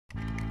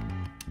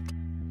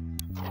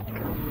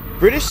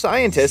British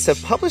scientists have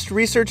published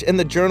research in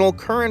the journal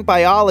Current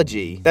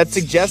Biology that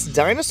suggests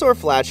dinosaur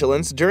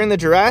flatulence during the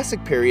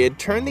Jurassic period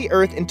turned the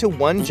Earth into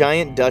one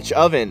giant Dutch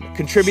oven,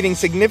 contributing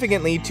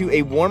significantly to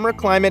a warmer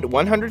climate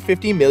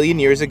 150 million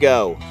years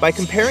ago. By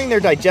comparing their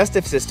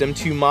digestive system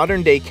to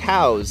modern-day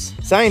cows,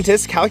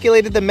 scientists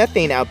calculated the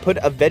methane output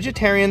of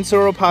vegetarian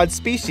sauropod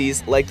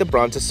species like the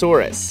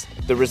Brontosaurus.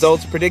 The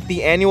results predict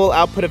the annual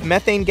output of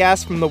methane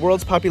gas from the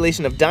world's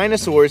population of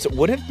dinosaurs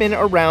would have been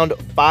around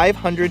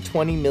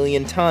 520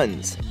 million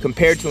tons,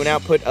 compared to an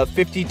output of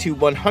 50 to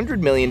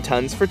 100 million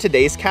tons for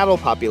today's cattle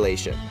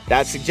population.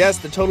 That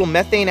suggests the total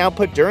methane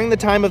output during the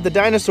time of the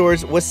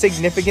dinosaurs was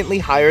significantly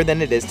higher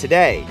than it is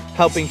today,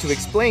 helping to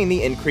explain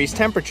the increased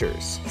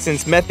temperatures,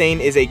 since methane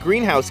is a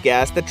greenhouse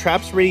gas that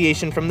traps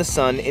radiation from the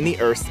sun in the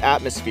Earth's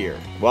atmosphere.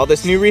 While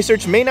this new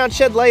research may not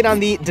shed light on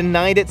the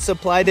denied it,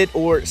 supplied it,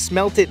 or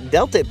smelt it,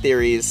 dealt it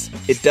theories,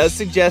 it does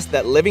suggest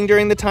that living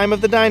during the time of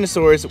the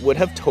dinosaurs would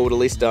have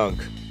totally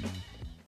stunk.